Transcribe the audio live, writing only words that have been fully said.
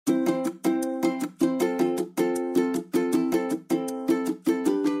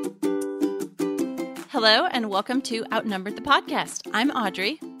Hello, and welcome to Outnumbered the Podcast. I'm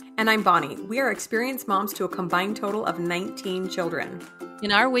Audrey. And I'm Bonnie. We are experienced moms to a combined total of 19 children.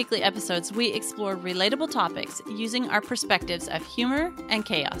 In our weekly episodes, we explore relatable topics using our perspectives of humor and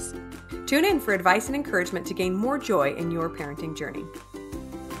chaos. Tune in for advice and encouragement to gain more joy in your parenting journey.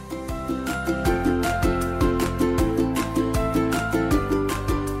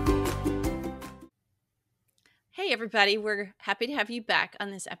 Hey everybody, we're happy to have you back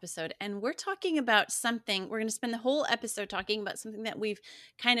on this episode, and we're talking about something, we're going to spend the whole episode talking about something that we've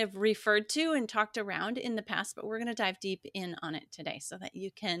kind of referred to and talked around in the past, but we're going to dive deep in on it today so that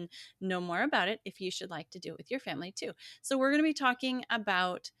you can know more about it if you should like to do it with your family too. So we're going to be talking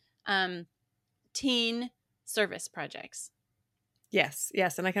about teen service projects. Yes,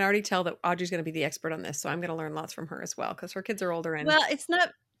 and I can already tell that Audrey's going to be the expert on this, so I'm going to learn lots from her as well because her kids are older. And well, it's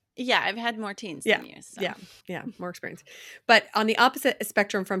not... Yeah, I've had more teens than you. So. Yeah, more experience. But on the opposite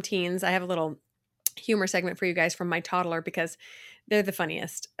spectrum from teens, I have a little humor segment for you guys from my toddler because they're the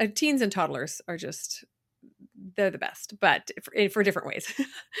funniest. Teens and toddlers are just, they're the best, but for different ways.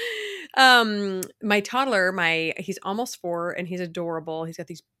 My toddler, he's almost 4 and he's adorable. He's got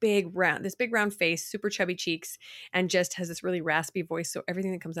this big round face, super chubby cheeks, and just has this really raspy voice. So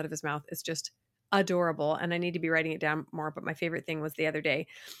everything that comes out of his mouth is just adorable. And I need to be writing it down more. But my favorite thing was the other day,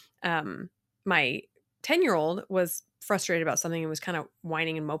 my 10-year-old was frustrated about something and was kind of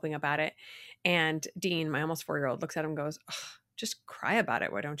whining and moping about it. And Dean, my almost 4-year-old, looks at him and goes, just cry about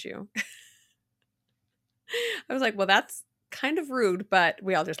it. Why don't you? I was like, well, that's kind of rude, but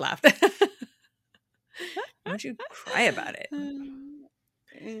we all just laughed. Why don't you cry about it?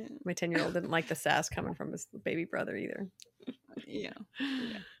 My 10-year-old didn't like the sass coming from his baby brother either. Yeah.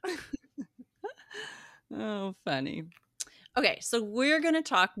 Oh, funny. Okay, so we're going to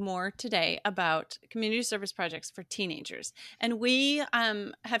talk more today about community service projects for teenagers. And we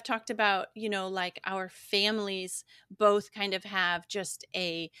have talked about, like our families both kind of have just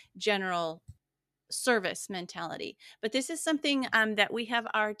a general service mentality. But this is something that we have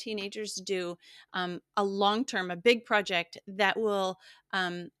our teenagers do a long-term, a big project that will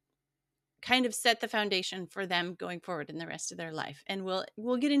kind of set the foundation for them going forward in the rest of their life. And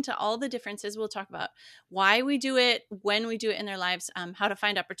we'll get into all the differences. We'll talk about why we do it, when we do it in their lives, how to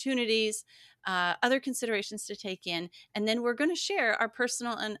find opportunities, other considerations to take in. And then we're going to share our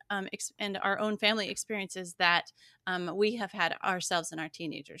personal and our own family experiences that we have had ourselves and our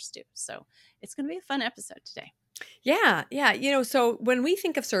teenagers do. So it's going to be a fun episode today. Yeah. So when we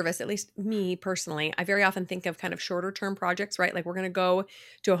think of service, at least me personally, I very often think of kind of shorter term projects, right? Like we're going to go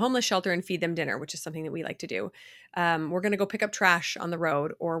to a homeless shelter and feed them dinner, which is something that we like to do. We're going to go pick up trash on the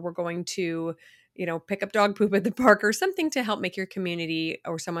road, or we're going to, pick up dog poop at the park, or something to help make your community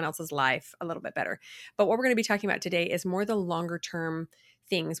or someone else's life a little bit better. But what we're going to be talking about today is more the longer term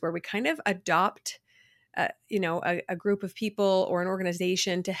things where we kind of adopt a group of people or an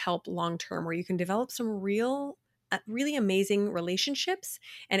organization to help long term, where you can develop some really amazing relationships,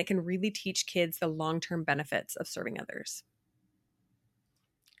 and it can really teach kids the long-term benefits of serving others.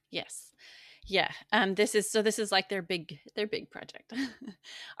 Yes. Yeah. This is like their big project.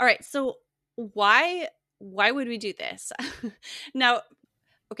 All right. So why would we do this? Now,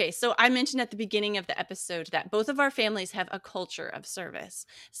 okay, so I mentioned at the beginning of the episode that both of our families have a culture of service.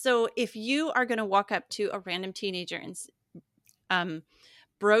 So if you are going to walk up to a random teenager and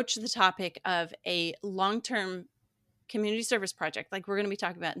broach the topic of a long-term community service project like we're going to be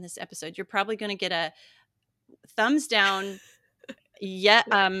talking about in this episode, you're probably going to get a thumbs down. Yeah.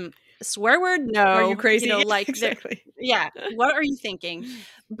 Swear word no. Are you crazy? Like exactly. Yeah. What are you thinking?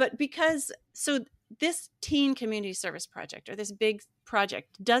 But this teen community service project, or this big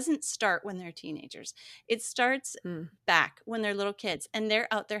project, doesn't start when they're teenagers. It starts back when they're little kids and they're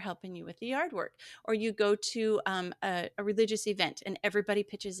out there helping you with the yard work, or you go to a religious event and everybody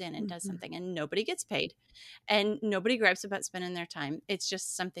pitches in and does something, and nobody gets paid and nobody gripes about spending their time. It's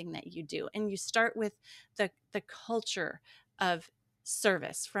just something that you do, and you start with the culture of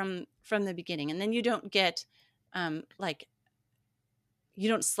service from the beginning, and then you don't get you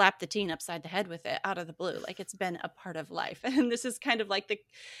don't slap the teen upside the head with it out of the blue. Like, it's been a part of life. And this is kind of like the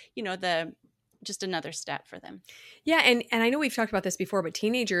just another stat for them. Yeah. And I know we've talked about this before, but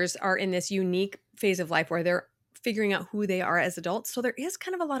teenagers are in this unique phase of life where they're figuring out who they are as adults. So there is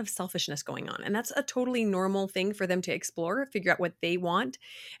kind of a lot of selfishness going on. And that's a totally normal thing for them to explore, figure out what they want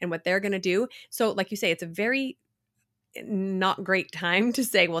and what they're going to do. So like you say, it's a very not great time to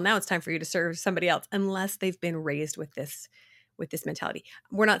say, well, now it's time for you to serve somebody else, unless they've been raised with this mentality.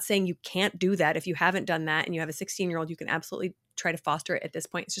 We're not saying you can't do that. If you haven't done that and you have a 16-year-old, you can absolutely try to foster it at this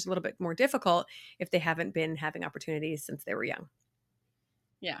point. It's just a little bit more difficult if they haven't been having opportunities since they were young.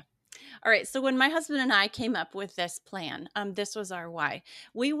 Yeah. All right. So when my husband and I came up with this plan, this was our why.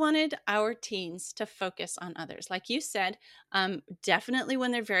 We wanted our teens to focus on others. Like you said, definitely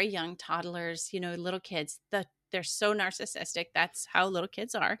when they're very young, toddlers, little kids, they're so narcissistic. That's how little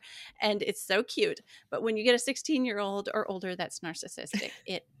kids are. And it's so cute. But when you get a 16-year-old or older that's narcissistic,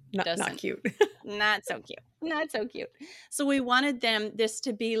 it Not doesn't. cute. Not so cute. Not so cute. So we wanted this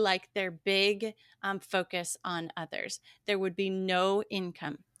to be like their big focus on others. There would be no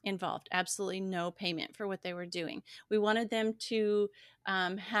income involved, absolutely no payment for what they were doing. We wanted them to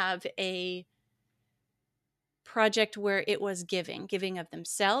have a project where it was giving of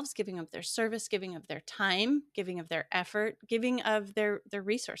themselves, giving of their service, giving of their time, giving of their effort, giving of their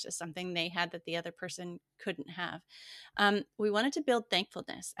resources, something they had that the other person couldn't have. We wanted to build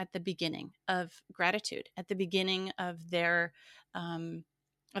thankfulness at the beginning, of gratitude at the beginning um,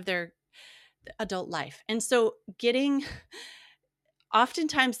 of their adult life. And so getting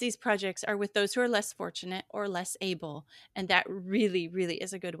oftentimes these projects are with those who are less fortunate or less able, and that really, really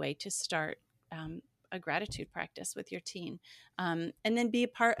is a good way to start a gratitude practice with your teen, and then be a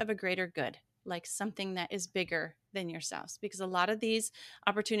part of a greater good, like something that is bigger than yourselves, because a lot of these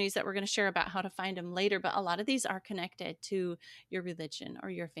opportunities that we're going to share about how to find them later, but a lot of these are connected to your religion or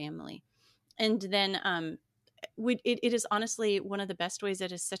your family. And then it is honestly one of the best ways.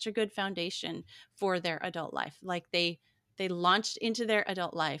 It is such a good foundation for their adult life. Like they launched into their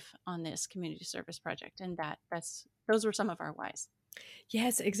adult life on this community service project, and that's those were some of our whys.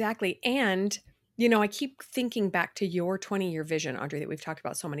 Yes, exactly. And, I keep thinking back to your 20-year vision, Audrey, that we've talked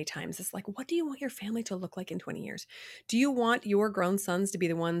about so many times. It's like, what do you want your family to look like in 20 years? Do you want your grown sons to be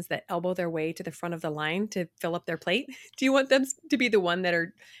the ones that elbow their way to the front of the line to fill up their plate? Do you want them to be the one that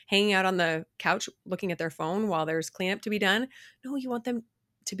are hanging out on the couch looking at their phone while there's cleanup to be done? No, you want them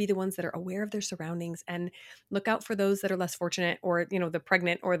to be the ones that are aware of their surroundings and look out for those that are less fortunate, or, the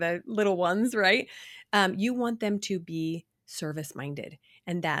pregnant or the little ones, right? You want them to be service minded,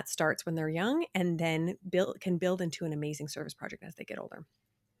 and that starts when they're young, and then can build into an amazing service project as they get older.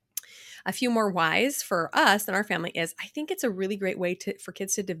 A few more whys for us and our family is, I think it's a really great way for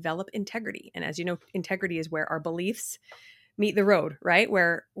kids to develop integrity. And as you know, integrity is where our beliefs meet the road, right?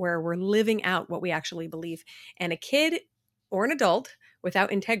 Where we're living out what we actually believe. And a kid or an adult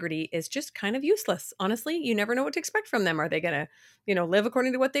without integrity is just kind of useless. Honestly, you never know what to expect from them. Are they going to, live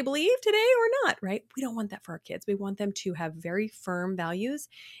according to what they believe today or not, right? We don't want that for our kids. We want them to have very firm values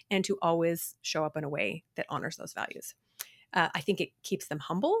and to always show up in a way that honors those values. I think it keeps them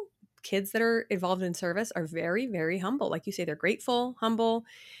humble. Kids that are involved in service are very, very humble. Like you say, they're grateful, humble.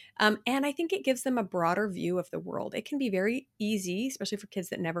 And I think it gives them a broader view of the world. It can be very easy, especially for kids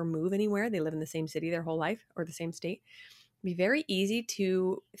that never move anywhere. They live in the same city their whole life or the same state. It'd be very easy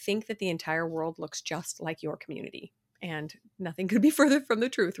to think that the entire world looks just like your community. And nothing could be further from the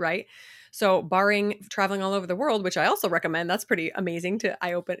truth, right? So, barring traveling all over the world, which I also recommend, that's pretty amazing to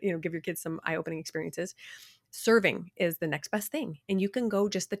give your kids some eye-opening experiences. Serving is the next best thing, and you can go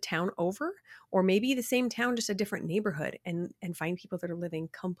just the town over, or maybe the same town, just a different neighborhood, and find people that are living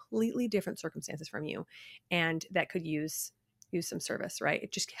completely different circumstances from you, and that could use some service, right?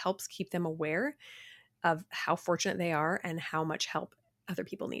 It just helps keep them aware of how fortunate they are and how much help other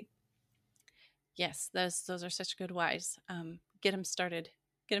people need. Yes, those are such good whys. Get them started.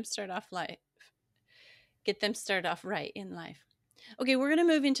 Get them started off life. Get them started off right in life. Okay, we're going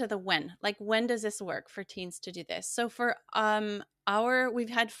to move into the when. Like, when does this work for teens to do this? So for we've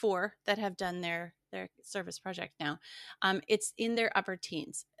had 4 that have done their service project now. It's in their upper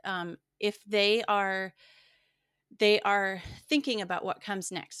teens. If they are thinking about what comes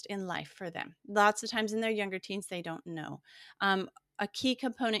next in life for them. Lots of times in their younger teens, they don't know. A key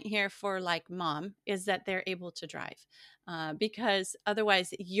component here for like mom is that they're able to drive, because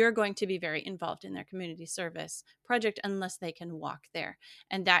otherwise you're going to be very involved in their community service project unless they can walk there.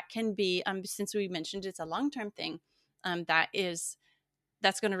 And that can be, since we mentioned it's a long-term thing,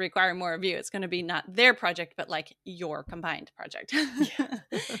 that's going to require more of you. It's going to be not their project, but like your combined project Yeah.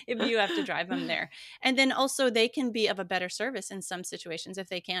 if you have to drive them there. And then also they can be of a better service in some situations if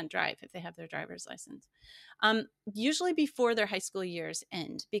they can drive, if they have their driver's license. Usually before their high school years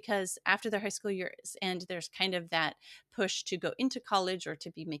end, because after their high school years end, there's kind of that push to go into college or to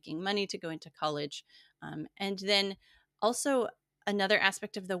be making money to go into college. And then also another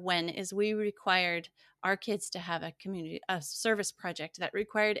aspect of the when is we required our kids to have a service project that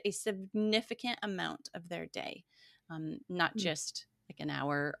required a significant amount of their day, not just like an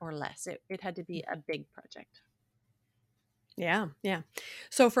hour or less. It had to be a big project. Yeah, yeah.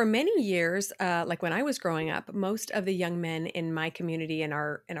 So for many years, like when I was growing up, most of the young men in my community, in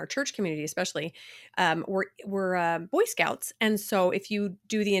our church community, especially, were Boy Scouts. And so if you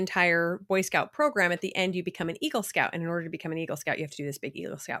do the entire Boy Scout program, at the end you become an Eagle Scout. And in order to become an Eagle Scout, you have to do this big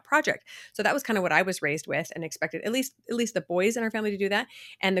Eagle Scout project. So that was kind of what I was raised with, and expected at least the boys in our family to do that,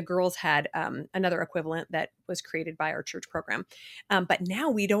 and the girls had another equivalent that was created by our church program. But now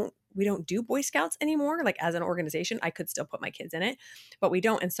we don't do Boy Scouts anymore. Like as an organization, I could still put my kids in it, but we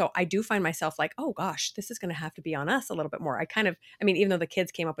don't. And so I do find myself like, oh gosh, this is going to have to be on us a little bit more. I mean, even though the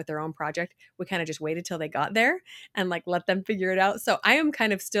kids came up with their own project, we kind of just waited till they got there and like let them figure it out. So I'm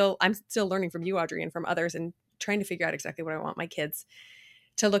still learning from you, Audrey, and from others, and trying to figure out exactly what I want my kids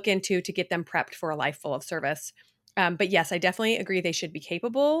to look into to get them prepped for a life full of service. But yes, I definitely agree they should be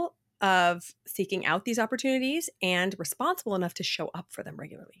capable of seeking out these opportunities and responsible enough to show up for them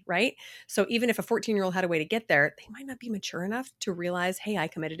regularly, right? So even if a 14-year-old had a way to get there, they might not be mature enough to realize, hey, I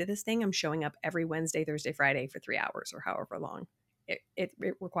committed to this thing. I'm showing up every Wednesday, Thursday, Friday for 3 hours or however long it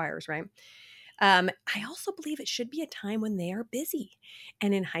requires, right? I also believe it should be a time when they are busy.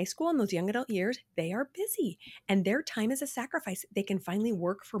 And in high school, in those young adult years, they are busy and their time is a sacrifice. They can finally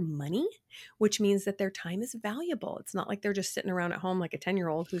work for money, which means that their time is valuable. It's not like they're just sitting around at home like a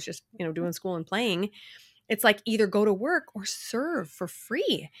 10-year-old who's just, doing school and playing. It's like either go to work or serve for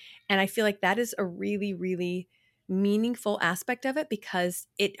free. And I feel like that is a really, really meaningful aspect of it because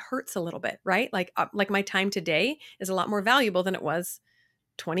it hurts a little bit, right? Like my time today is a lot more valuable than it was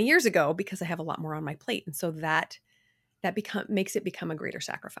 20 years ago because I have a lot more on my plate. And so that makes it become a greater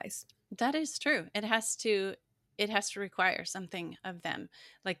sacrifice. That is true. It has to require something of them.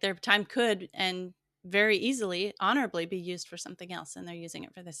 Like their time could and very easily, honorably be used for something else, and they're using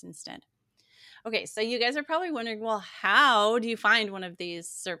it for this instead. Okay, so you guys are probably wondering, well, how do you find one of these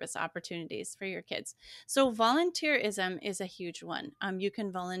service opportunities for your kids? So volunteerism is a huge one. You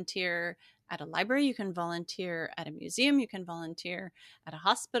can volunteer at a library, you can volunteer at a museum, you can volunteer at a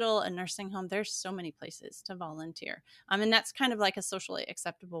hospital, a nursing home. There's so many places to volunteer. And that's kind of like a socially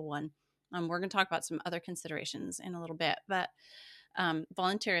acceptable one. We're going to talk about some other considerations in a little bit, but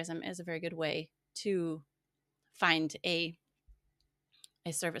volunteerism is a very good way to find a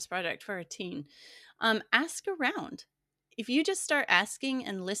service project for a teen. Ask around. If you just start asking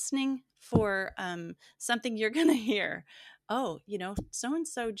and listening for something, you're going to hear, oh, so and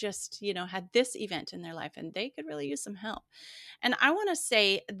so just, had this event in their life and they could really use some help. And I want to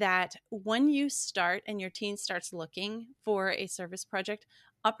say that when you start and your teen starts looking for a service project,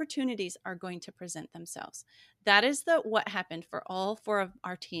 opportunities are going to present themselves. That is what happened for all four of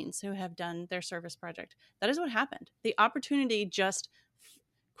our teens who have done their service project. That is what happened. The opportunity just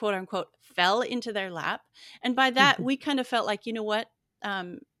quote unquote fell into their lap. And by that, we kind of felt like, you know what?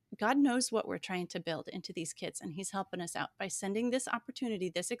 God knows what we're trying to build into these kids, and He's helping us out by sending this opportunity,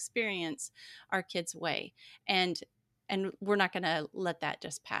 this experience, our kids' way. And we're not going to let that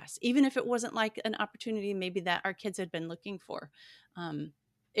just pass, even if it wasn't like an opportunity maybe that our kids had been looking for.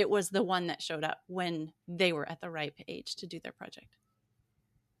 It was the one that showed up when they were at the ripe age to do their project.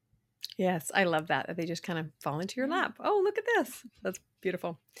 Yes, I love that they just kind of fall into your Yeah. lap. Oh, look at this. That's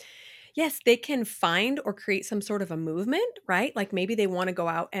beautiful. Yes, they can find or create some sort of a movement, right? Like maybe they want to go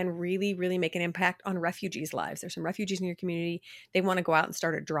out and really, really make an impact on refugees' lives. There's some refugees in your community. They want to go out and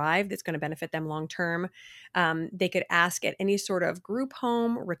start a drive that's going to benefit them long term. They could ask at any sort of group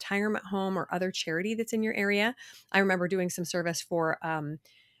home, retirement home, or other charity that's in your area. I remember doing some service for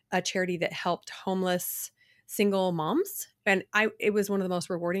a charity that helped homeless single moms, and it was one of the most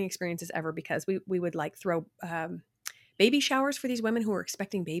rewarding experiences ever because we would like throw baby showers for these women who were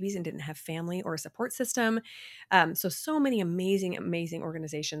expecting babies and didn't have family or a support system. So many amazing, amazing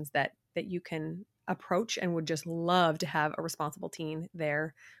organizations that you can approach and would just love to have a responsible teen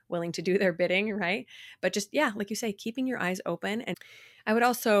there willing to do their bidding, right? But just, yeah, like you say, keeping your eyes open. And I would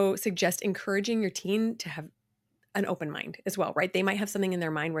also suggest encouraging your teen to have an open mind as well, right? They might have something in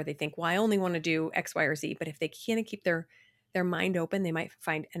their mind where they think, well, I only want to do X, Y, or Z. But if they can't keep their mind open, they might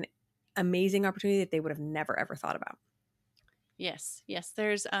find an amazing opportunity that they would have never, ever thought about. Yes, yes.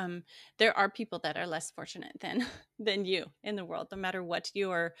 There are people that are less fortunate than than you in the world, no matter what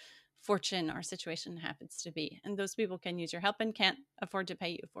your fortune or situation happens to be. And those people can use your help and can't afford to pay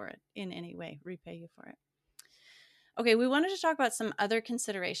you for it in any way, repay you for it. Okay, we wanted to talk about some other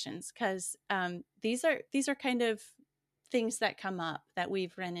considerations because these are kind of things that come up that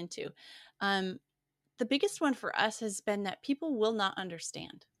we've run into. Um, the biggest one for us has been that people will not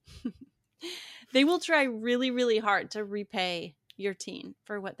understand. They will try really, really hard to repay your teen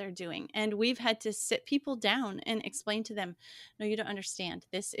for what they're doing. And we've had to sit people down and explain to them, no, you don't understand.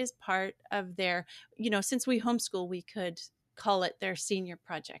 This is part of their, since we homeschool, we could call it their senior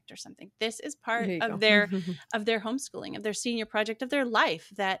project or something. This is There part you go. of their homeschooling, of their senior project of their life,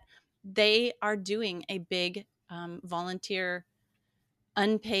 that they are doing a big volunteer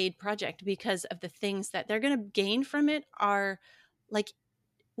unpaid project, because of the things that they're going to gain from it are like,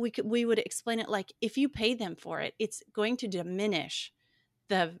 we would explain it like, if you pay them for it, it's going to diminish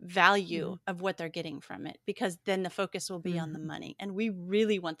the value Mhm. of what they're getting from it, because then the focus will be on the Mhm. money, and we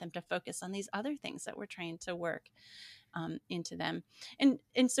really want them to focus on these other things that we're trying to work into them. And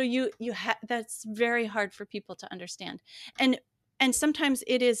so that's very hard for people to understand. And sometimes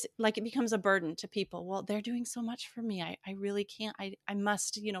it is like, it becomes a burden to people. Well, they're doing so much for me, I really can't, I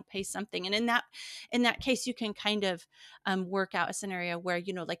must, pay something. And in that case, you can kind of work out a scenario where,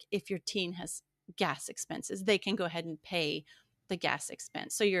 like, if your teen has gas expenses, they can go ahead and pay the gas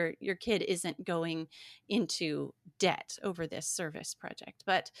expense, so your kid isn't going into debt over this service project.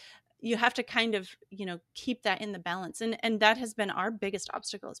 But you have to kind of, keep that in the balance. And that has been our biggest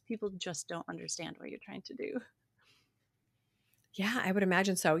obstacle, is people just don't understand what you're trying to do. Yeah, I would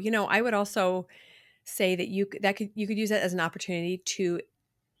imagine so. I would also say that you could use that as an opportunity to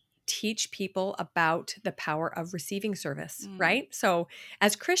teach people about the power of receiving service, Mm. right? So,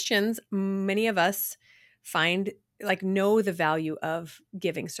 as Christians, many of us find like know the value of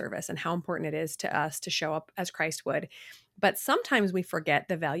giving service and how important it is to us to show up as Christ would. But sometimes we forget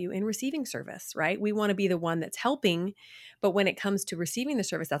the value in receiving service, right? We want to be the one that's helping, but when it comes to receiving the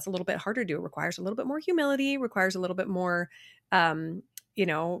service, that's a little bit harder to do. It requires a little bit more humility, requires a little bit more um,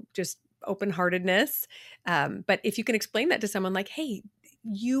 just open-heartedness. But if you can explain that to someone like, hey,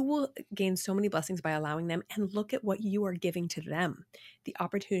 you will gain so many blessings by allowing them, and look at what you are giving to them, the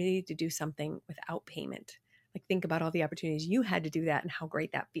opportunity to do something without payment. Like, think about all the opportunities you had to do that and how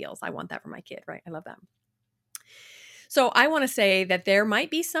great that feels. I want that for my kid, right? I love that. So I want to say that there might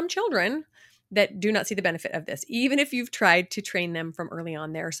be some children that do not see the benefit of this. Even if you've tried to train them from early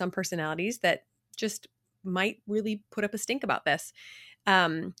on, there are some personalities that just might really put up a stink about this.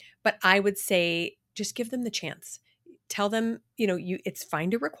 But I would say just give them the chance. Tell them, it's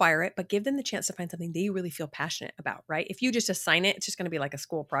fine to require it, but give them the chance to find something they really feel passionate about, right? If you just assign it, it's just going to be like a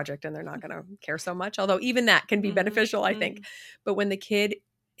school project and they're not going to care so much. Although even that can be Mm-hmm. beneficial, I think. Mm-hmm. But when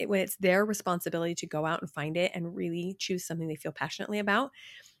it's their responsibility to go out and find it and really choose something they feel passionately about,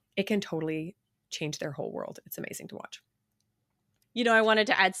 it can totally change their whole world. It's amazing to watch. I wanted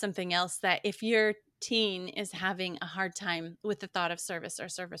to add something else, that if your teen is having a hard time with the thought of service or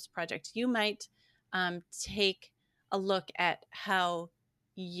service project, you might take a look at how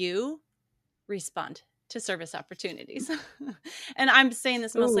you respond to service opportunities. And I'm saying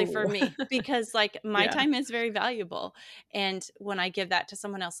this mostly for Ooh, me, because like my yeah. time is very valuable. And when I give that to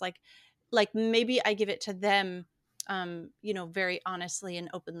someone else, like maybe I give it to them very honestly and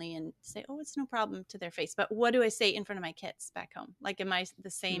openly, and say, oh, it's no problem, to their face. But what do I say in front of my kids back home? Like, am I the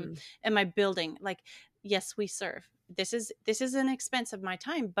same? Mm. Am I building like, yes, we serve. This is an expense of my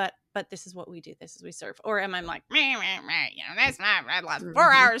time, but this is what we do. This is we serve. Or am I like, meh, meh, meh, that's not, I lost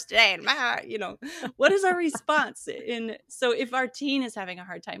 4 hours today, and what is our response? And so if our teen is having a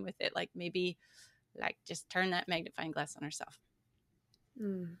hard time with it, like maybe like just turn that magnifying glass on herself.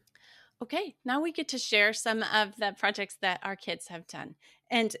 Mm. Okay, now we get to share some of the projects that our kids have done.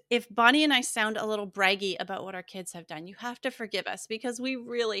 And if Bonnie and I sound a little braggy about what our kids have done, you have to forgive us, because we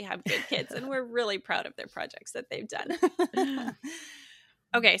really have good kids and we're really proud of their projects that they've done.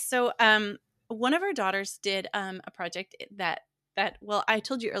 Okay, so one of our daughters did a project that well, I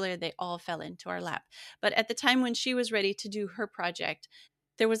told you earlier, they all fell into our lap. But at the time when she was ready to do her project,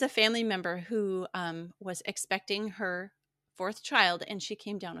 there was a family member who was expecting her fourth child, and she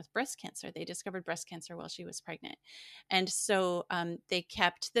came down with breast cancer. They discovered breast cancer while she was pregnant. And so they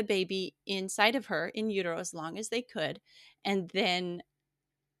kept the baby inside of her in utero as long as they could. And then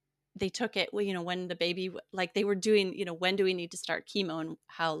they took it, well, when the baby, like they were doing, when do we need to start chemo and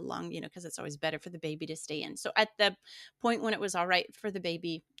how long, because it's always better for the baby to stay in. So at the point when it was all right for the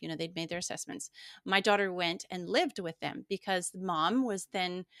baby, they'd made their assessments. My daughter went and lived with them, because mom was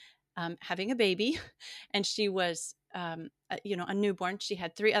then having a baby, and she was, a newborn. She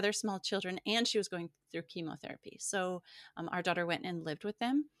had 3 other small children, and she was going through chemotherapy. So our daughter went and lived with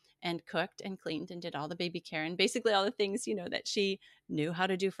them, and cooked and cleaned and did all the baby care and basically all the things, that she knew how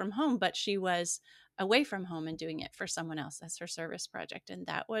to do from home, but she was away from home and doing it for someone else as her service project. And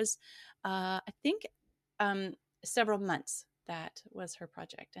that was, I think, several months. That was her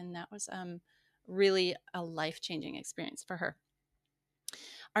project. And that was really a life changing experience for her.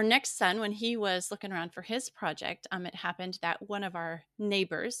 Our next son, when he was looking around for his project, it happened that one of our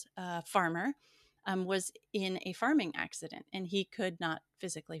neighbors, farmer, was in a farming accident, and he could not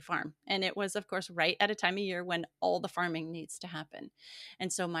physically farm. And it was, of course, right at a time of year when all the farming needs to happen.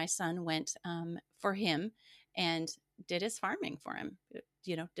 And so my son went for him and did his farming for him.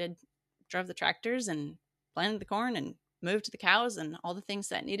 Drove the tractors and planted the corn and moved the cows and all the things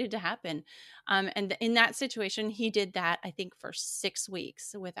that needed to happen. And in that situation, he did that, I think, for 6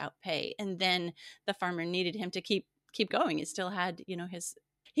 weeks without pay. And then the farmer needed him to keep going. He still had,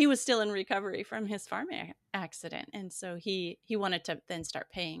 he was still in recovery from his farming accident. And so he wanted to then start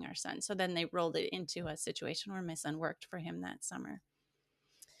paying our son. So then they rolled it into a situation where my son worked for him that summer.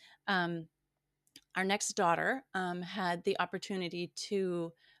 Our next daughter had the opportunity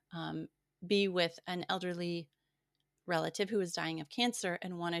to be with an elderly relative who was dying of cancer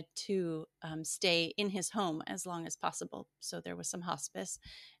and wanted to stay in his home as long as possible. So there was some hospice,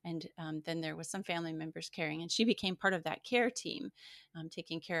 and then there was some family members caring, and she became part of that care team,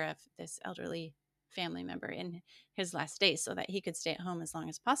 taking care of this elderly family member in his last days so that he could stay at home as long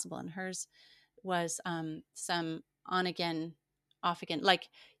as possible. And hers was some on again, off again. Like,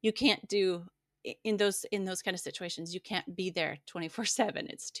 you can't do in those kind of situations, you can't be there 24/7.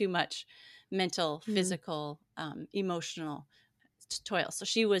 It's too much mental, physical, emotional toil. So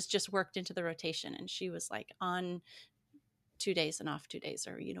she was just worked into the rotation, and she was like on 2 days and off 2 days,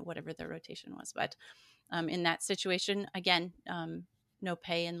 or whatever the rotation was. But in that situation, again, no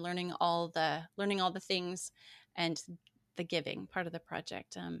pay, and learning all the things and the giving part of the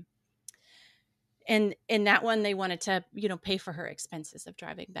project. And in that one, they wanted to pay for her expenses of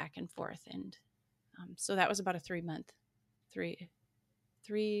driving back and forth, and so that was about a 4 month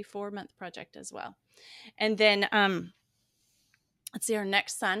project as well. And then let's see, our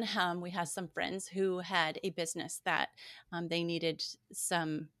next son, we had some friends who had a business that they needed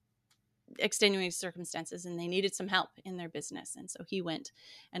some extenuating circumstances, and they needed some help in their business. And so he went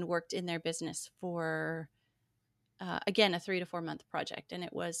and worked in their business for again, a 3 to 4 month project. And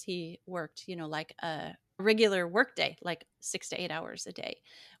he worked like a regular work day, like 6 to 8 hours a day,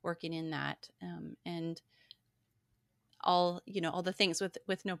 working in that, and all the things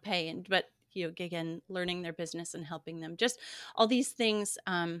with no pay, but again, learning their business and helping them, just all these things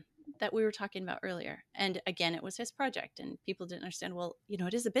that we were talking about earlier. And again, it was his project, and people didn't understand, well,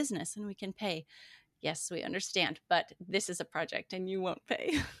 it is a business and we can pay. Yes, we understand, but this is a project and you won't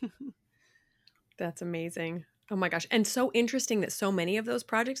pay. That's amazing. Oh my gosh. And so interesting that so many of those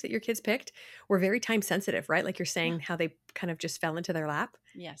projects that your kids picked were very time sensitive, right? Like you're saying, how they kind of just fell into their lap.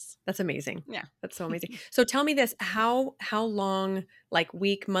 Yes. That's amazing. Yeah. That's so amazing. So tell me this, how long, like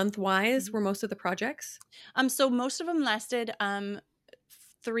week, month wise, were most of the projects? So most of them lasted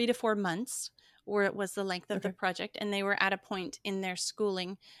 3 to 4 months, where it was the length of the project, and they were at a point in their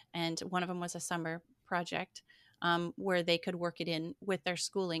schooling, and one of them was a summer project where they could work it in with their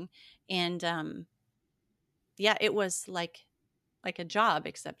schooling. And yeah, it was like a job,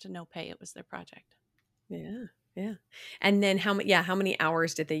 except no pay. It was their project. Yeah. Yeah. And then how many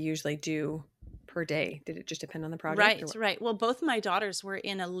hours did they usually do per day? Did it just depend on the project? Right, right. Well, both my daughters were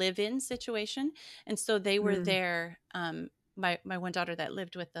in a live-in situation, and so they were there. My one daughter that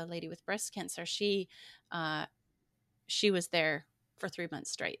lived with the lady with breast cancer, she was there for 3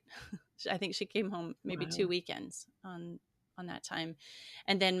 months straight. I think she came home maybe 2 weekends on that time.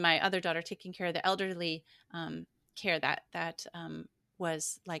 And then my other daughter taking care of the elderly care, that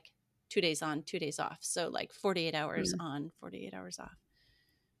was like 2 days on, 2 days off. So like 48 hours on, 48 hours off.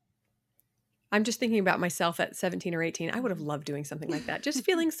 I'm just thinking about myself at 17 or 18. I would have loved doing something like that. Just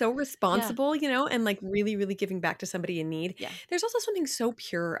feeling so responsible, and like really, really giving back to somebody in need. Yeah. There's also something so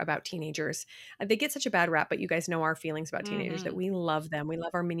pure about teenagers. They get such a bad rap, but you guys know our feelings about teenagers, that we love them. We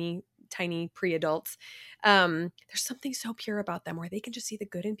love our mini, tiny pre-adults. There's something so pure about them where they can just see the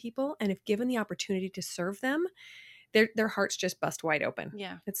good in people. And if given the opportunity to serve them, their hearts just bust wide open.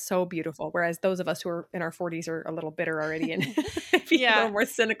 Yeah. It's so beautiful. Whereas those of us who are in our 40s are a little bitter already and maybe a little more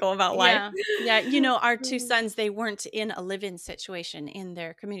cynical about life. Yeah. Our two sons, they weren't in a live-in situation in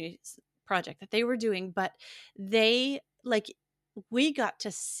their community project that they were doing, but we got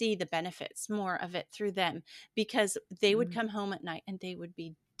to see the benefits more of it through them, because they would come home at night and they would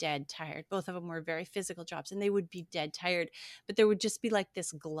be dead tired. Both of them were very physical jobs, and they would be dead tired, but there would just be like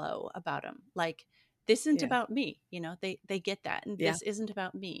this glow about them. Like, this isn't about me, they get that. And this isn't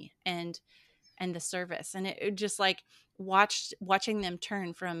about me and the service. And it just like watching them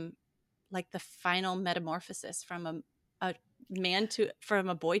turn from like the final metamorphosis from from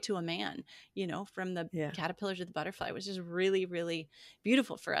a boy to a man, from the caterpillar to the butterfly, was just really, really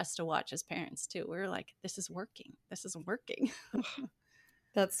beautiful for us to watch as parents too. We were like, this is working. This is working.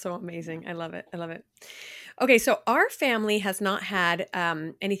 That's so amazing. I love it. I love it. Okay, so our family has not had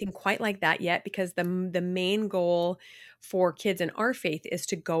anything quite like that yet because the main goal for kids in our faith is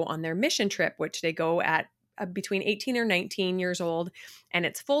to go on their mission trip, which they go at between 18 or 19 years old, and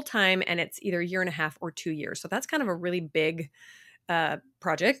it's full time and it's either a year and a half or 2 years. So that's kind of a really big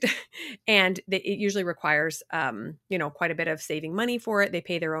project, and it usually requires quite a bit of saving money for it. They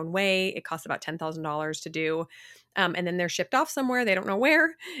pay their own way. It costs about $10,000 to do, and then they're shipped off somewhere they don't know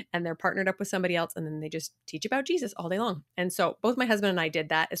where, and they're partnered up with somebody else, and then they just teach about Jesus all day long. And so both my husband and I did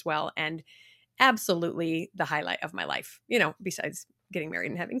that as well, and absolutely the highlight of my life. Besides getting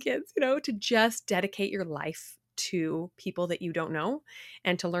married and having kids, to just dedicate your life to people that you don't know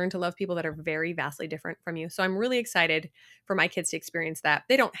and to learn to love people that are very vastly different from you. So I'm really excited for my kids to experience that.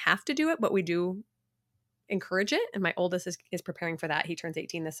 They don't have to do it, but we do encourage it. And my oldest is preparing for that. He turns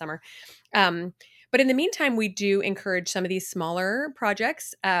 18 this summer. But in the meantime, we do encourage some of these smaller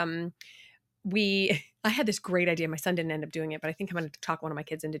projects. I had this great idea. My son didn't end up doing it, but I think I'm going to talk one of my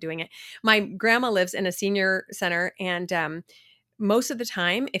kids into doing it. My grandma lives in a senior center, and most of the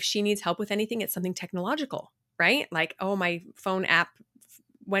time, if she needs help with anything, it's something technological, right? Like, oh, my phone app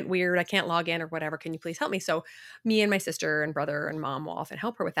went weird. I can't log in or whatever. Can you please help me? So me and my sister and brother and mom will often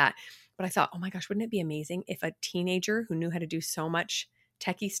help her with that. But I thought, oh my gosh, wouldn't it be amazing if a teenager who knew how to do so much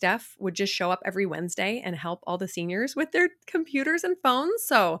techie stuff would just show up every Wednesday and help all the seniors with their computers and phones?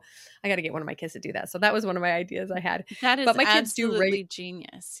 So I got to get one of my kids to do that. So that was one of my ideas I had. That is But my kids do absolutely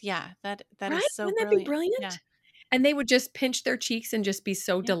genius. Yeah, that is right? so Wouldn't that be brilliant. brilliant? Yeah. And they would just pinch their cheeks and just be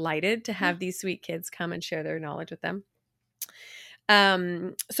so Yeah. delighted to Yeah. have these sweet kids come and share their knowledge with them.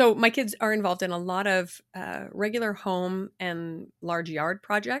 So my kids are involved in a lot of regular home and large yard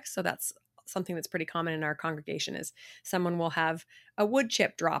projects. So that's something that's pretty common in our congregation is someone will have a wood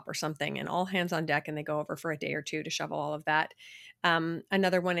chip drop or something and all hands on deck and they go over for a day or two to shovel all of that.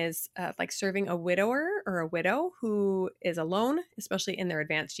 Another one is like serving a widower or a widow who is alone, especially in their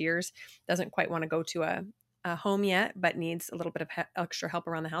advanced years, doesn't quite want to go to a home yet, but needs a little bit of extra help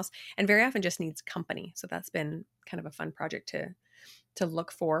around the house and very often just needs company. So that's been kind of a fun project to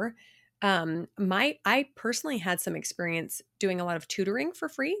look for. I personally had some experience doing a lot of tutoring for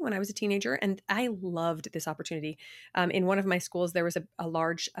free when I was a teenager, and I loved this opportunity. In one of my schools, there was a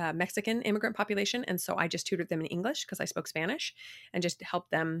large Mexican immigrant population, and so I just tutored them in English because I spoke Spanish, and just helped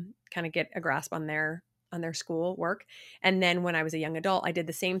them kind of get a grasp on their school work. And then when I was a young adult, I did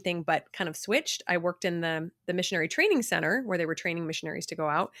the same thing, but kind of switched. I worked in the missionary training center where they were training missionaries to go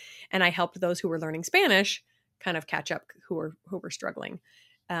out, and I helped those who were learning Spanish kind of catch up who were struggling.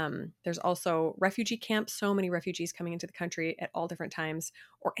 There's also refugee camps, so many refugees coming into the country at all different times,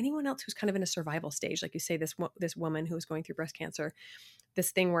 or anyone else who's kind of in a survival stage. Like you say, this woman who was going through breast cancer,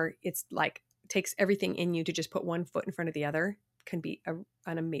 this thing where it's like takes everything in you to just put one foot in front of the other can be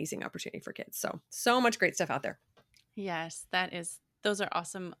an amazing opportunity for kids. So much great stuff out there. Yes, those are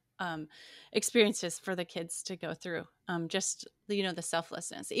awesome experiences for the kids to go through. Just, the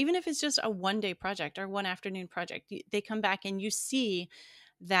selflessness, even if it's just a 1-day project or one afternoon project, they come back and you see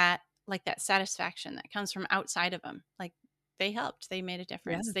that, like, that satisfaction that comes from outside of them. Like, they helped, they made a Yeah.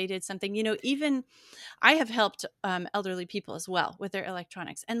 difference. They did something, even I have helped elderly people as well with their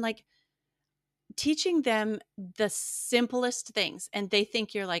electronics, and like teaching them the simplest things, and they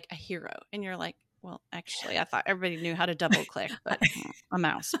think you're like a hero, and you're like, well, actually, I thought everybody knew how to double click, but a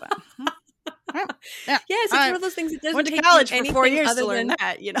mouse. But yeah, Yes, it's one I of those things that doesn't went to take you college for 4 anything years to other learn than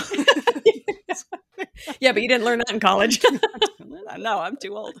that. yeah, but you didn't learn that in college. No, I'm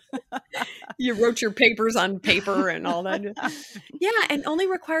too old. You wrote your papers on paper and all that. Yeah, and only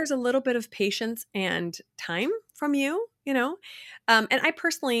requires a little bit of patience and time from you. And I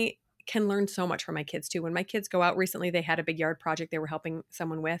personally can learn so much from my kids too. When my kids go out recently, they had a big yard project they were helping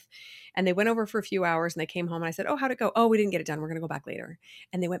someone with, and they went over for a few hours and they came home and I said, "Oh, how'd it go?" "Oh, we didn't get it done. We're going to go back later."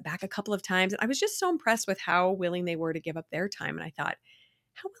 And they went back a couple of times. And I was just so impressed with how willing they were to give up their time. And I thought,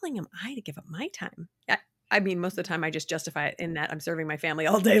 how willing am I to give up my time? I mean, most of the time I just justify it in that I'm serving my family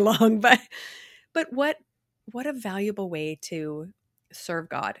all day long, but what a valuable way to serve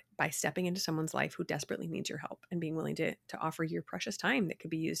God by stepping into someone's life who desperately needs your help and being willing to offer your precious time that could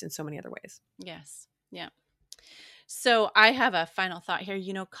be used in so many other ways. Yes. Yeah. So I have a final thought here.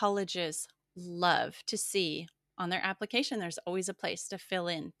 Colleges love to see on their application, there's always a place to fill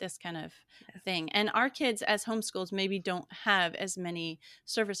in this kind of Yes. thing. And our kids, as homeschools, maybe don't have as many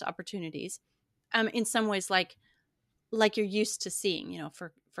service opportunities. In some ways, like you're used to seeing,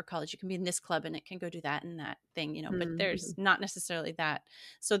 for college, you can be in this club and it can go do that and that thing, but there's Mhm. not necessarily that.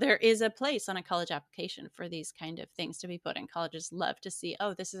 So there is a place on a college application for these kind of things to be put in. Colleges love to see,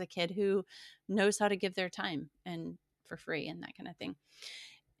 oh, this is a kid who knows how to give their time and for free and that kind of thing.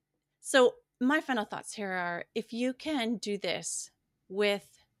 So my final thoughts here are, if you can do this with,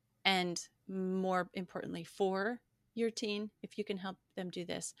 and more importantly for your teen, if you can help them do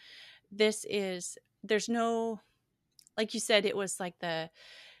this, there's no, like you said, it was like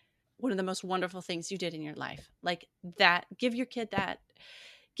one of the most wonderful things you did in your life. Like that, give your kid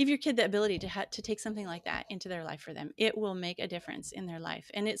the ability to take something like that into their life for them. It will make a difference in their life.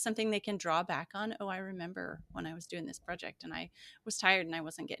 And it's something they can draw back on. Oh, I remember when I was doing this project and I was tired and I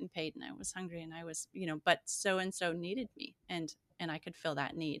wasn't getting paid and I was hungry and I was, but so-and-so needed me, and I could fill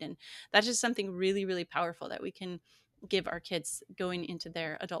that need. And that's just something really, really powerful that we can give our kids going into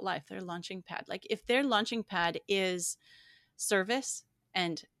their adult life, their launching pad. Like if their launching pad is service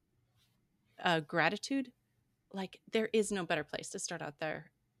and gratitude, like there is no better place to start out their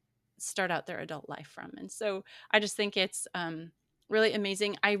adult life from. And so I just think it's really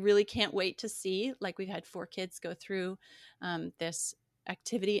amazing. I really can't wait to see, like we've had 4 kids go through this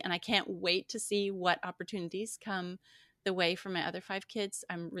activity, and I can't wait to see what opportunities come the way for my other 5 kids.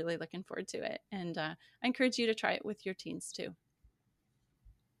 I'm really looking forward to it. And I encourage you to try it with your teens too.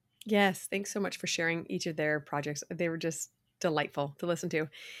 Yes, thanks so much for sharing each of their projects. They were just delightful to listen to.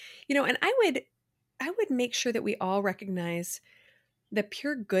 And I would make sure that we all recognize the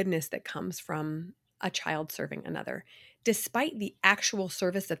pure goodness that comes from a child serving another, despite the actual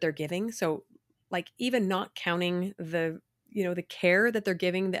service that they're giving. So, like, even not counting the care that they're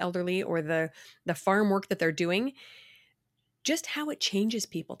giving the elderly or the farm work that they're doing, just how it changes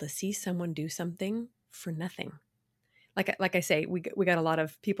people to see someone do something for nothing. Like I say, we got a lot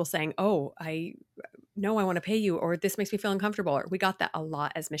of people saying, "Oh, I want to pay you," or "This makes me feel uncomfortable." Or we got that a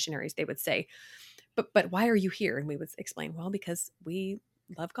lot as missionaries. They would say, "But why are you here?" And we would explain, "Well, because we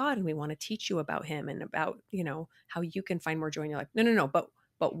love God and we want to teach you about Him and about how you can find more joy in your life." No.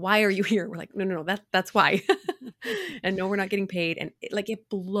 But why are you here? We're like, no. That's why. And no, we're not getting paid. And it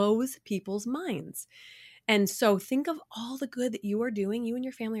blows people's minds. And so think of all the good that you and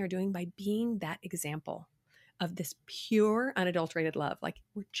your family are doing by being that example of this pure, unadulterated love. Like,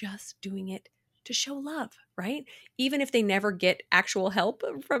 we're just doing it to show love, right? Even if they never get actual help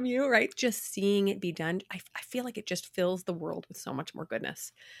from you, right? Just seeing it be done, I feel like it just fills the world with so much more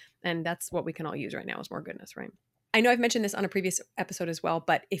goodness. And that's what we can all use right now, is more goodness, right? I know I've mentioned this on a previous episode as well,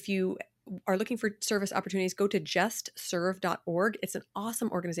 but if you are looking for service opportunities, go to justserve.org. It's an awesome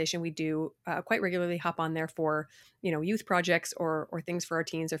organization. We do quite regularly hop on there for, youth projects or things for our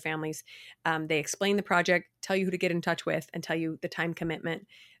teens or families. They explain the project, tell you who to get in touch with, and tell you the time commitment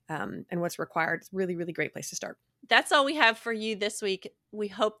and what's required. It's a really, really great place to start. That's all we have for you this week. We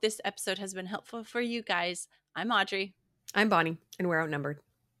hope this episode has been helpful for you guys. I'm Audrey. I'm Bonnie, and we're outnumbered.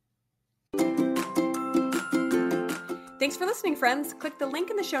 Thanks for listening, friends. Click the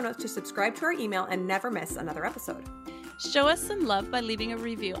link in the show notes to subscribe to our email and never miss another episode. Show us some love by leaving a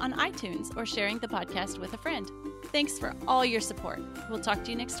review on iTunes or sharing the podcast with a friend. Thanks for all your support. We'll talk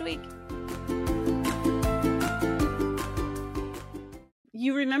to you next week.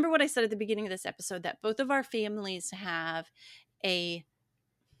 You remember what I said at the beginning of this episode, that both of our families have a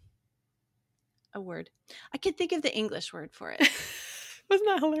word. I could think of the English word for it. Wasn't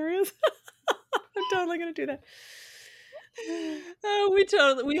that hilarious? I'm totally going to do that.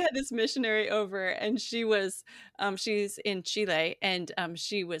 We had this missionary over, and she was she's in Chile, and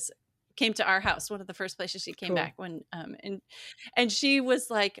came to our house, one of the first places she came back when and she was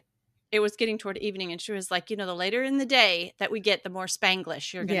like, it was getting toward evening, and she was like, the later in the day that we get, the more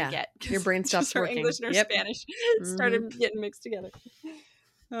Spanglish you're gonna get. Your brain stops working. English and her Spanish started getting mixed together.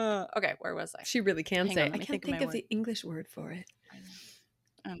 Okay, where was I? She really can say, I can't think of the English word for it.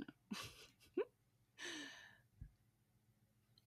 I know.